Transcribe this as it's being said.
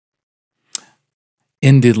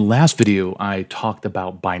In the last video, I talked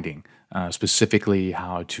about binding, specifically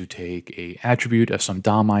how to take a attribute of some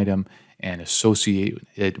DOM item and associate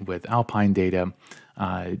it with Alpine data,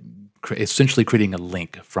 uh, essentially creating a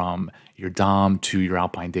link from your DOM to your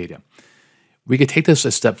Alpine data. We could take this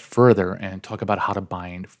a step further and talk about how to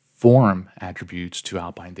bind form attributes to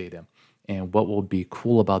Alpine data. And what will be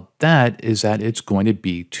cool about that is that it's going to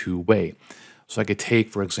be two-way. So I could take,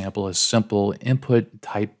 for example, a simple input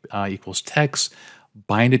type equals text,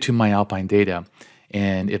 bind it to my Alpine data.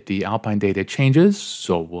 And if the Alpine data changes,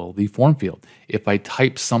 so will the form field. If I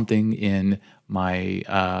type something in my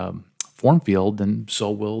form field, then so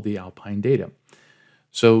will the Alpine data.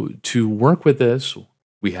 So to work with this,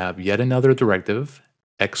 we have yet another directive,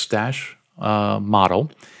 x dash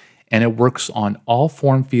model, and it works on all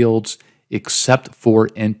form fields except for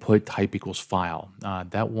input type equals file.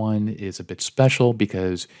 That one is a bit special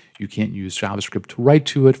because you can't use JavaScript to write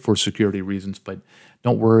to it for security reasons, but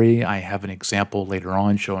don't worry, I have an example later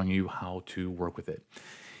on showing you how to work with it.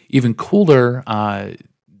 Even cooler,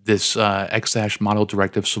 this Xdash model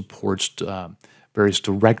directive supports various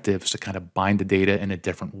directives to kind of bind the data in a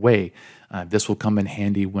different way. This will come in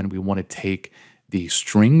handy when we want to take the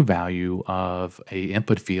string value of a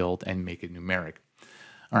input field and make it numeric.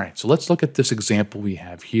 All right, so let's look at this example we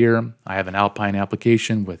have here. I have an Alpine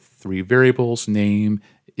application with three variables, name,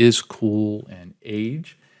 is cool, and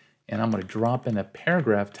age. And I'm going to drop in a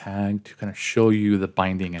paragraph tag to kind of show you the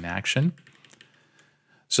binding in action.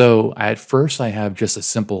 So at first I have just a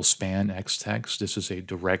simple span X text. This is a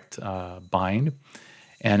direct bind.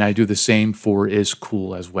 And I do the same for is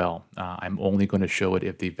cool as well. I'm only going to show it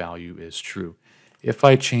if the value is true. If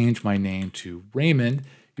I change my name to Raymond,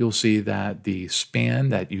 you'll see that the span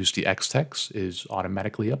that used the X text is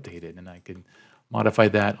automatically updated. And I can modify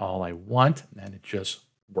that all I want, and it just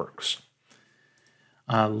works.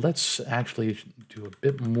 Let's actually do a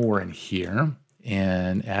bit more in here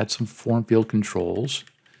and add some form field controls.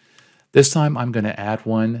 This time I'm going to add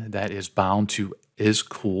one that is bound to is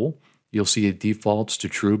cool. You'll see it defaults to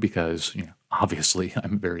true because obviously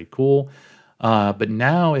I'm very cool. But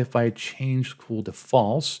now if I change cool to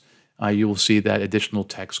false, you will see that additional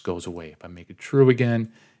text goes away. If I make it true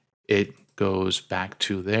again, it goes back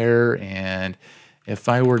to there. And if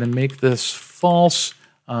I were to make this false,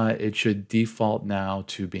 it should default now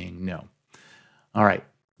to being no. All right,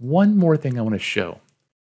 one more thing I want to show.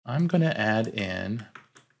 I'm going to add in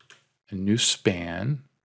a new span,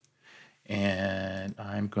 and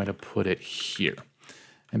I'm going to put it here.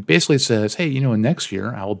 And basically it says, hey, next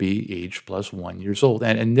year I will be age plus 1 years old.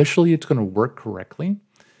 And initially it's going to work correctly.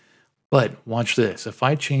 But watch this. If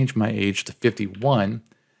I change my age to 51,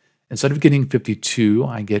 instead of getting 52,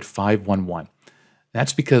 I get 511.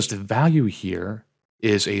 That's because the value here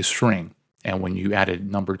is a string. And when you add a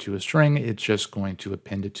number to a string, it's just going to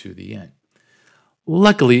append it to the end.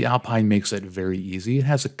 Luckily, Alpine makes it very easy. It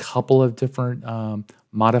has a couple of different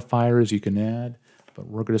modifiers you can add, but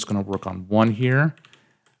we're just going to work on one here.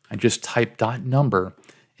 I just type dot number,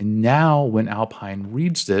 and now when Alpine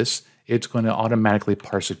reads this, it's going to automatically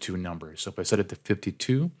parse it to numbers. So if I set it to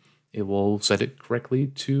 52, it will set it correctly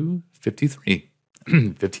to 53.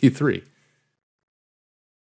 53.